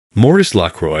Maurice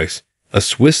Lacroix, a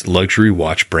Swiss luxury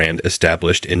watch brand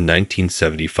established in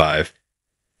 1975,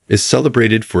 is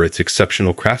celebrated for its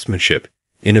exceptional craftsmanship,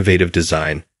 innovative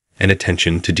design, and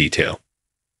attention to detail.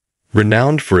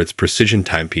 Renowned for its precision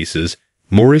timepieces,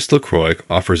 Maurice Lacroix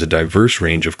offers a diverse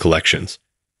range of collections,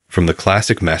 from the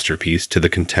classic masterpiece to the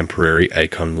contemporary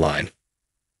icon line.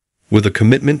 With a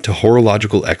commitment to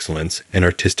horological excellence and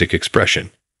artistic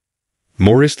expression,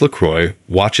 Maurice Lacroix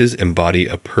watches embody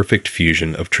a perfect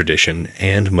fusion of tradition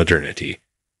and modernity,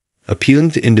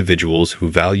 appealing to individuals who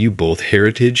value both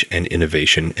heritage and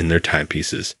innovation in their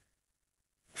timepieces.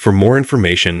 For more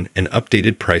information and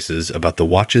updated prices about the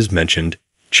watches mentioned,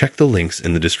 check the links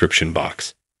in the description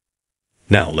box.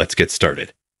 Now let's get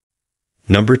started.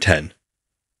 Number 10.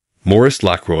 Maurice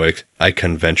Lacroix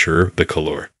Icon Venturer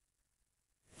Bicolore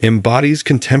embodies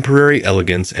contemporary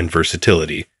elegance and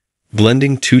versatility,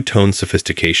 blending two-tone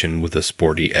sophistication with a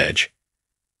sporty edge.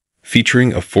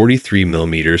 Featuring a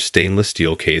 43mm stainless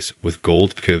steel case with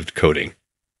gold-pived coating,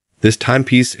 this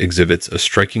timepiece exhibits a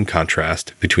striking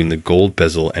contrast between the gold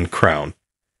bezel and crown,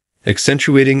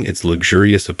 accentuating its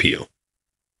luxurious appeal.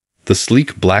 The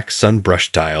sleek black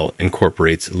sun-brushed dial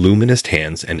incorporates luminous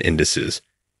hands and indices,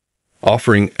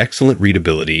 offering excellent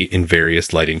readability in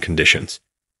various lighting conditions.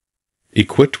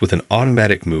 Equipped with an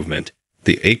automatic movement,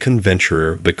 the Icon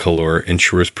Venturer Bicolore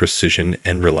ensures precision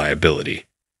and reliability.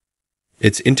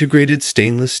 Its integrated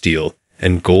stainless steel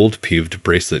and gold-pived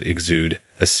bracelet exude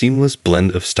a seamless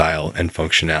blend of style and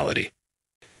functionality.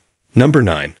 Number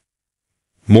 9.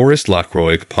 Maurice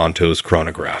Lacroix Ponto's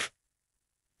Chronograph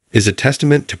is a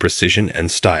testament to precision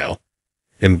and style,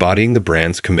 embodying the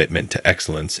brand's commitment to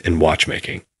excellence in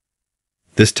watchmaking.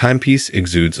 This timepiece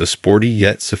exudes a sporty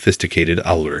yet sophisticated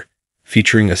allure,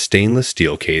 featuring a stainless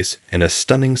steel case and a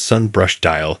stunning sun-brushed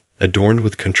dial adorned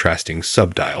with contrasting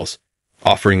subdials,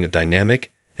 offering a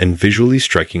dynamic and visually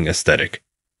striking aesthetic.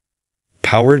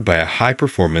 Powered by a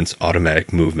high-performance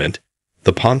automatic movement,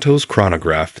 the Ponto's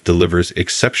chronograph delivers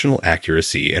exceptional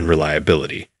accuracy and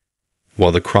reliability,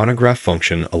 while the chronograph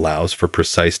function allows for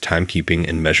precise timekeeping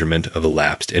and measurement of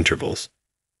elapsed intervals.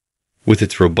 With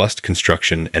its robust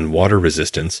construction and water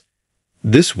resistance,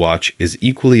 this watch is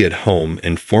equally at home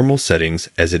in formal settings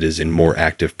as it is in more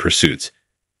active pursuits,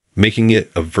 making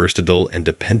it a versatile and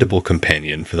dependable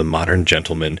companion for the modern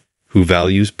gentleman who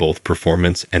values both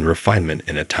performance and refinement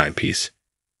in a timepiece.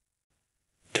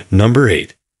 Number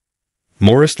 8.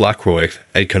 Maurice Lacroix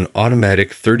Icon Automatic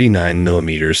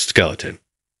 39mm Skeleton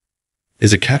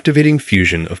is a captivating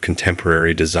fusion of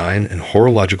contemporary design and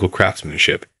horological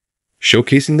craftsmanship,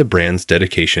 showcasing the brand's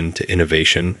dedication to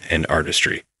innovation and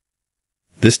artistry.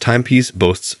 This timepiece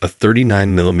boasts a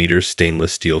 39mm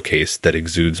stainless steel case that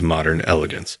exudes modern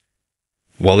elegance,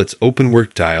 while its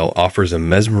open-work dial offers a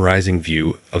mesmerizing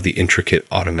view of the intricate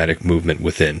automatic movement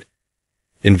within,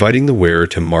 inviting the wearer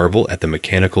to marvel at the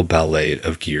mechanical ballet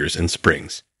of gears and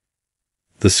springs.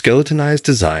 The skeletonized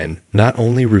design not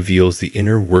only reveals the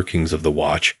inner workings of the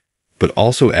watch, but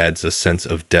also adds a sense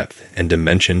of depth and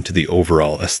dimension to the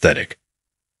overall aesthetic.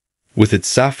 With its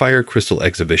sapphire crystal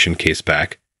exhibition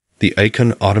caseback, the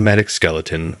Icon Automatic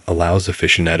Skeleton allows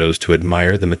aficionados to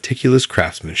admire the meticulous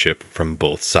craftsmanship from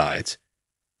both sides,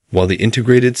 while the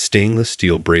integrated stainless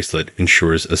steel bracelet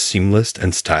ensures a seamless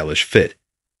and stylish fit,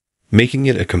 making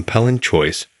it a compelling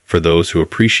choice for those who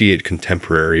appreciate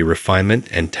contemporary refinement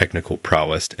and technical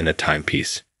prowess in a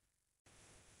timepiece.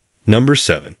 Number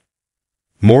 7.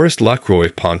 Maurice Lacroix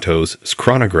Ponto's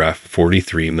Chronograph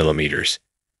 43mm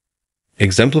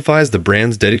exemplifies the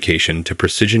brand's dedication to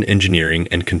precision engineering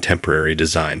and contemporary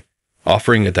design,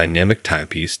 offering a dynamic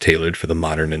timepiece tailored for the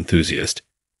modern enthusiast.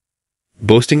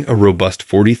 Boasting a robust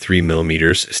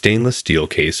 43mm stainless steel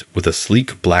case with a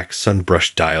sleek black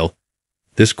sun-brushed dial,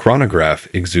 this chronograph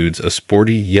exudes a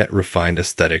sporty yet refined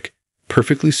aesthetic,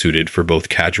 perfectly suited for both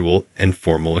casual and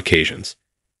formal occasions.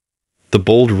 The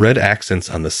bold red accents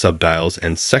on the subdials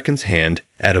and seconds hand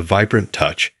add a vibrant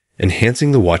touch,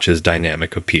 enhancing the watch's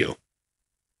dynamic appeal.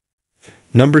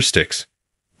 Number 6.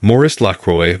 Maurice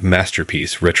Lacroix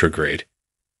Masterpiece Retrograde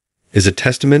is a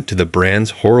testament to the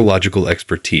brand's horological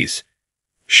expertise,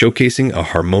 showcasing a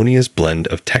harmonious blend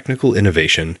of technical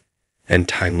innovation and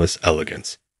timeless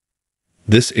elegance.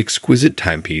 This exquisite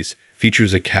timepiece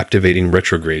features a captivating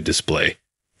retrograde display,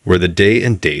 where the day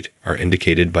and date are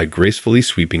indicated by gracefully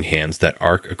sweeping hands that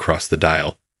arc across the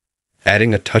dial,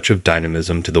 adding a touch of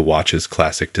dynamism to the watch's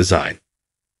classic design.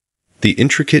 The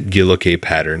intricate guilloche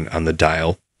pattern on the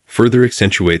dial further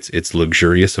accentuates its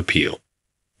luxurious appeal,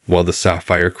 while the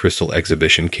sapphire crystal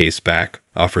exhibition case back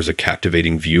offers a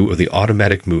captivating view of the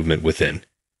automatic movement within,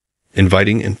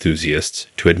 inviting enthusiasts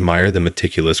to admire the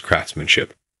meticulous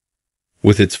craftsmanship.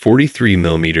 With its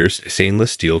 43mm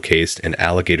stainless steel case and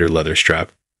alligator leather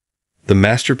strap, the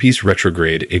masterpiece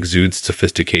retrograde exudes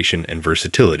sophistication and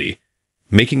versatility,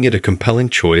 making it a compelling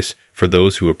choice for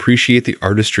those who appreciate the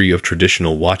artistry of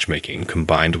traditional watchmaking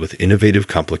combined with innovative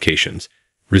complications,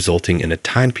 resulting in a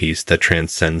timepiece that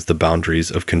transcends the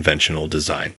boundaries of conventional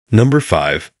design. Number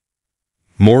 5.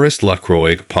 Maurice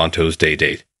Lacroix Ponto's Day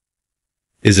Date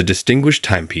is a distinguished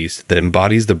timepiece that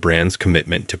embodies the brand's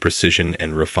commitment to precision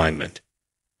and refinement.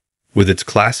 With its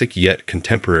classic yet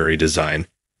contemporary design,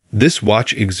 this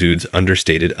watch exudes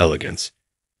understated elegance,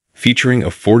 featuring a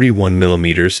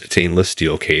 41mm stainless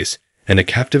steel case and a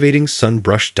captivating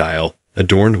sun-brushed dial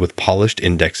adorned with polished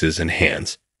indexes and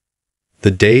hands.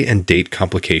 The day and date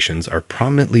complications are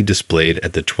prominently displayed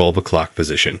at the 12 o'clock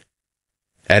position,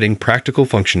 adding practical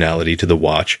functionality to the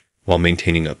watch while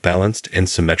maintaining a balanced and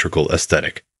symmetrical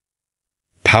aesthetic.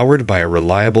 Powered by a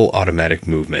reliable automatic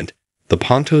movement, the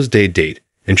Ponto's Day Date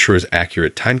ensures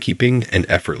accurate timekeeping and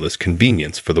effortless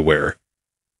convenience for the wearer.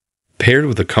 Paired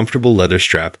with a comfortable leather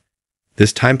strap,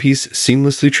 this timepiece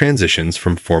seamlessly transitions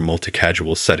from formal to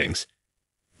casual settings,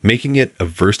 making it a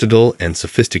versatile and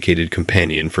sophisticated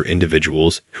companion for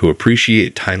individuals who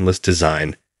appreciate timeless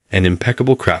design and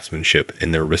impeccable craftsmanship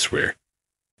in their wristwear.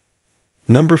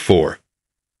 Number 4.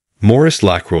 Maurice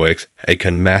Lacroix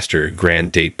Icon Master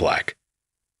Grand Date Black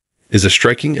is a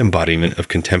striking embodiment of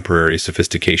contemporary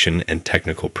sophistication and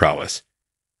technical prowess.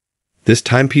 This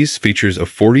timepiece features a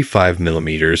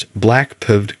 45mm black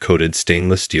pivot-coated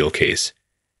stainless steel case,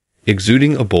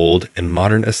 exuding a bold and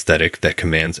modern aesthetic that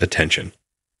commands attention.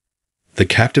 The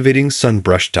captivating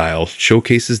sun-brushed dial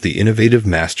showcases the innovative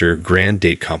Master Grand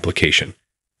Date complication,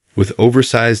 with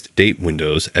oversized date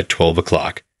windows at 12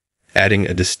 o'clock, adding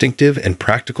a distinctive and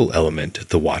practical element to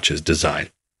the watch's design.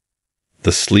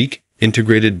 The sleek,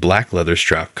 integrated black leather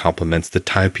strap complements the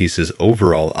timepiece's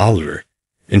overall allure,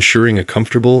 ensuring a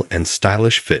comfortable and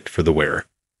stylish fit for the wearer.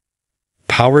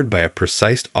 Powered by a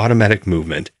precise automatic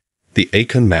movement, the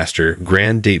Icon Master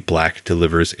Grand Date Black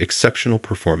delivers exceptional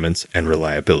performance and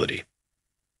reliability.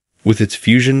 With its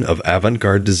fusion of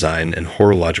avant-garde design and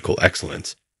horological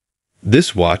excellence,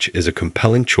 this watch is a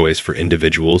compelling choice for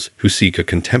individuals who seek a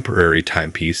contemporary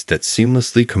timepiece that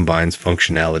seamlessly combines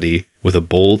functionality with a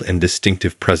bold and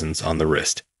distinctive presence on the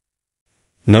wrist.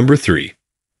 Number 3.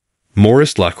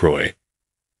 Maurice Lacroix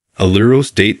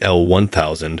Aliros Date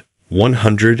L1000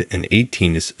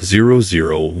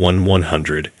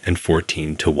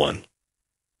 118-001114-1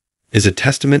 is a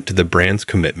testament to the brand's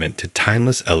commitment to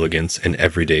timeless elegance and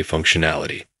everyday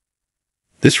functionality.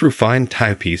 This refined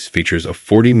timepiece features a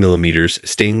 40mm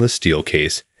stainless steel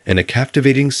case and a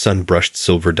captivating sun-brushed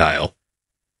silver dial,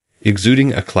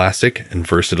 exuding a classic and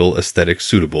versatile aesthetic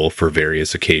suitable for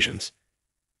various occasions.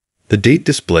 The date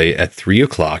display at 3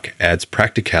 o'clock adds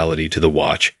practicality to the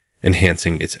watch,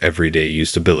 enhancing its everyday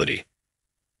usability.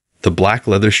 The black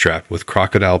leather strap with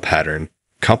crocodile pattern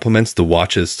complements the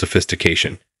watch's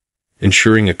sophistication,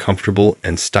 ensuring a comfortable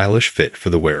and stylish fit for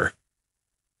the wearer.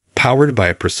 Powered by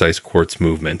a precise quartz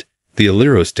movement, the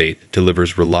Aliros Date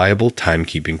delivers reliable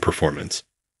timekeeping performance.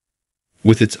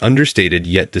 With its understated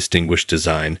yet distinguished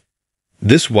design,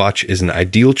 this watch is an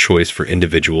ideal choice for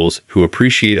individuals who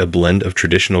appreciate a blend of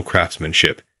traditional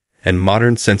craftsmanship and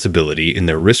modern sensibility in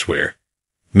their wristwear,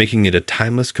 making it a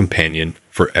timeless companion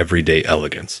for everyday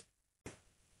elegance.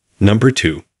 Number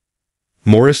 2.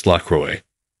 Maurice Lacroix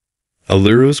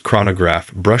Aliros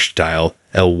Chronograph Brush Dial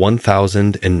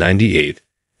L1098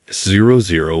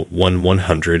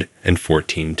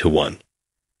 001114-1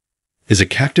 is a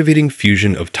captivating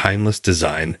fusion of timeless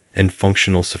design and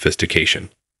functional sophistication.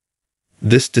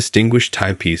 This distinguished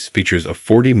timepiece features a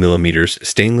 40mm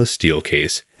stainless steel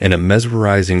case and a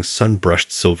mesmerizing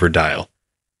sun-brushed silver dial,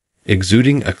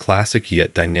 exuding a classic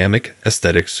yet dynamic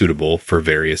aesthetic suitable for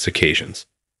various occasions.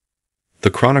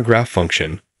 The chronograph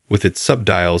function, with its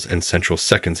subdials and central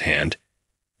seconds hand,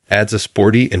 adds a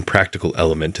sporty and practical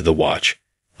element to the watch,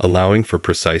 allowing for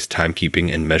precise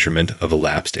timekeeping and measurement of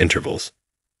elapsed intervals.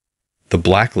 The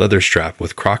black leather strap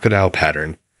with crocodile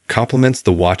pattern complements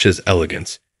the watch's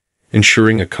elegance,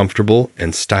 ensuring a comfortable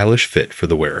and stylish fit for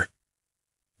the wearer.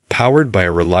 Powered by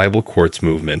a reliable quartz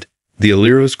movement, the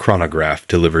Aliros chronograph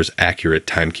delivers accurate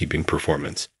timekeeping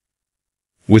performance.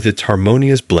 With its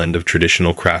harmonious blend of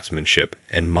traditional craftsmanship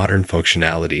and modern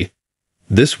functionality,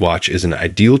 this watch is an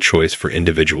ideal choice for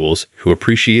individuals who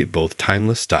appreciate both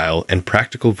timeless style and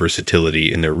practical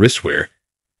versatility in their wristwear,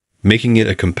 making it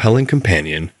a compelling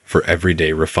companion for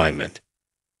everyday refinement.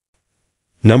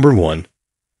 Number 1.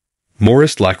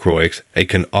 Maurice Lacroix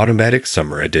Icon Automatic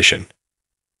Summer Edition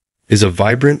is a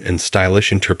vibrant and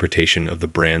stylish interpretation of the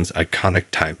brand's iconic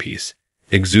timepiece,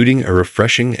 exuding a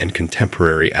refreshing and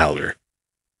contemporary allure.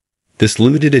 This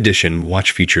limited edition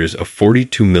watch features a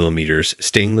 42mm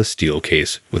stainless steel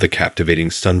case with a captivating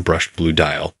sun-brushed blue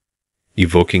dial,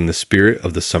 evoking the spirit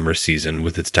of the summer season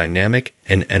with its dynamic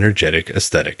and energetic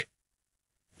aesthetic.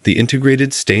 The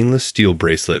integrated stainless steel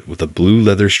bracelet with a blue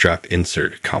leather strap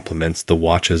insert complements the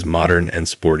watch's modern and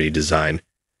sporty design,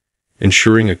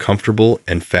 ensuring a comfortable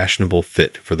and fashionable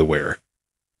fit for the wearer.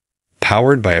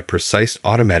 Powered by a precise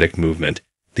automatic movement,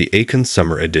 the Acon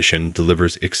Summer Edition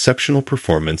delivers exceptional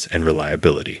performance and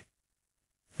reliability.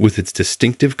 With its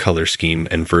distinctive color scheme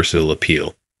and versatile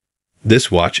appeal,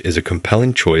 this watch is a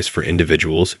compelling choice for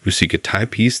individuals who seek a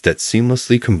timepiece that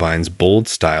seamlessly combines bold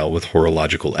style with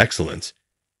horological excellence,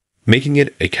 making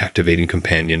it a captivating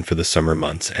companion for the summer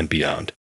months and beyond.